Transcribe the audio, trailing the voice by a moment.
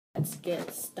Let's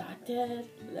get started.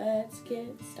 Let's get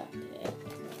started.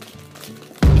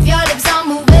 If your lips are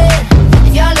moving,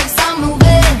 if your lips are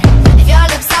moving, if your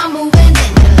lips are moving,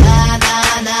 then you la la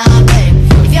la, babe.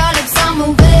 If your lips are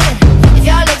moving, if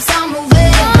your lips are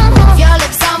moving, if your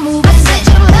lips are moving, then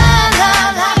you la la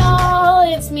la.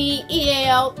 Oh, it's me,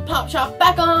 EAL Pop Shop,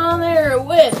 back on there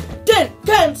with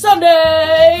 10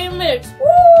 Sunday Mix.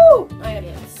 Woo! I gotta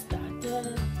get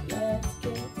started. Let's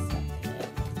get started.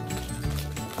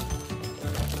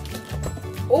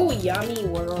 Oh, Yummy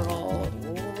World.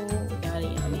 Oh, got a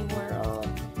Yummy World.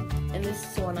 And this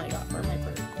is the one I got for my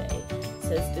birthday. It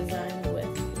says designed with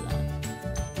love.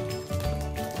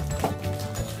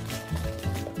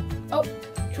 Oh,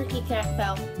 Tricky Cat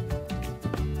fell.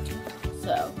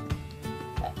 So,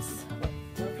 that's what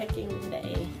we're picking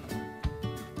today.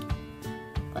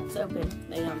 Let's open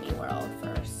the Yummy World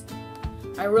first.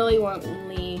 I really want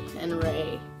Lee and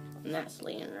Ray, and that's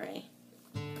Lee and Ray.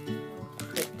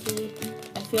 Pretty.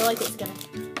 I feel like it's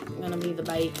gonna be the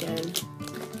bacon.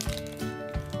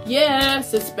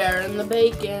 Yes, it's Bear and the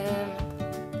Bacon.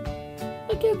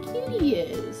 Look how cute he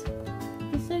is.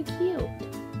 He's so cute.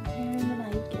 Bear and the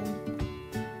Bacon.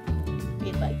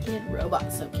 Made by Kid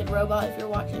Robot. So Kid Robot, if you're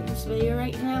watching this video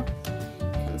right now,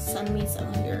 you can send me some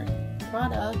of your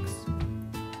products.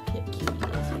 Look how cute he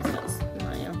is. He's got a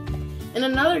smile. And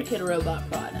another Kid Robot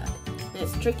product. And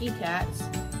it's Tricky Cats.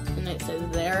 And it says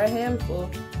they're a handful.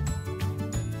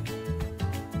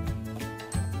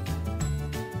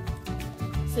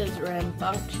 It says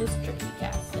rambunctious Tricky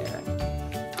Cats there.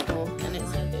 Oh, and it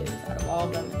says it is out of all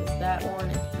of them, it's that one.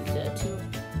 And he's a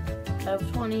 2 out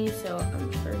of 20, so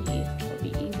I'm sure he will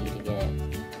be easy to get.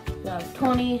 2 out of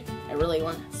 20. I really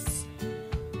want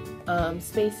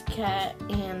Space Cat,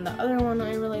 and the other one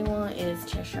I really want is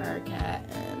Cheshire Cat,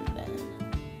 and then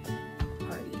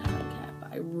Party High Cat.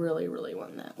 But I really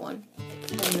want that one.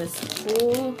 And this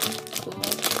cool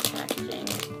packaging.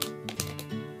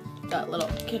 Got little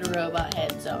Kid Robot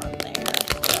heads on there.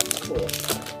 So that's cool.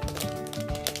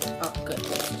 Oh, good.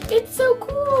 It's so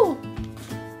cool!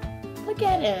 Look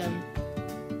at him.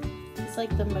 It's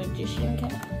like the Magician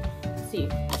Cat. Let's see,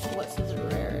 what's his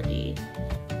rarity?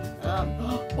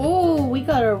 Oh, we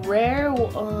got a rare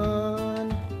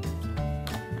one.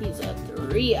 He's a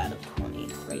 3 out of 20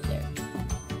 right there.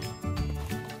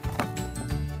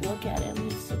 Look at him,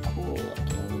 he's so cool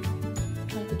looking.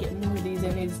 I have to get more of these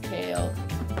in his tail.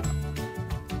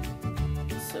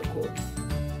 So cool.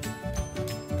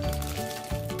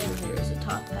 And here's a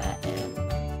top hat and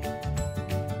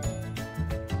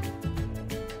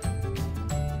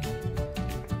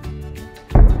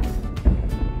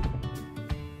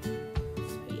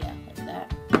so yeah, like that.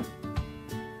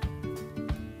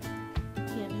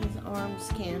 And his arms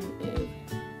can move.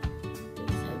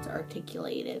 His head's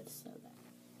articulated so that.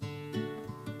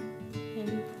 And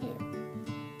here.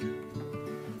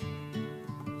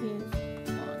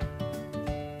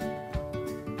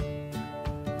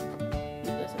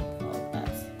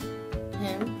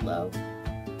 Low.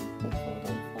 Don't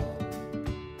fall.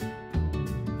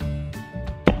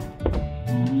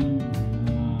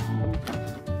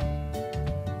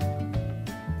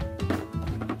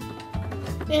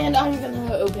 And I'm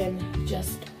gonna open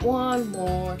just one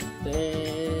more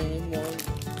thing. One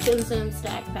Simpson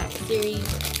Stack Pack Series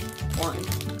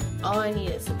 1. All I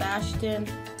need is Sebastian,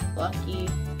 Lucky,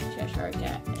 Cheshire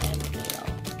Cat, and Neil.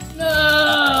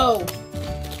 No!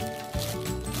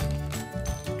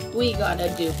 We got a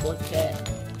duplicate.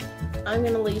 I'm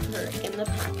gonna leave her in the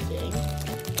packaging.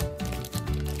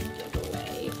 Give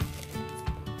away.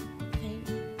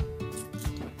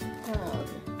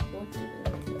 What did it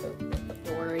open?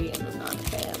 Don't worry, I'm not a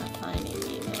fan of finding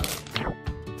emails.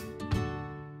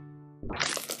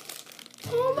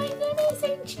 Oh my goodness,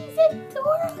 and she's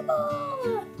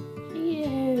adorable! She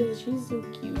is. She's so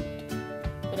cute.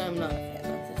 But I'm not a fan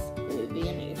of this movie.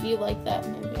 And if you like that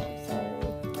movie, I'm sorry.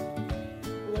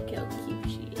 Look how cute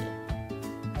she is.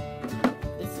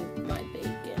 This is my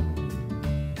bacon.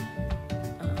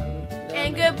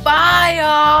 And goodbye,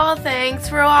 y'all. Thanks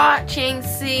for watching.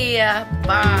 See ya.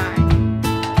 Bye.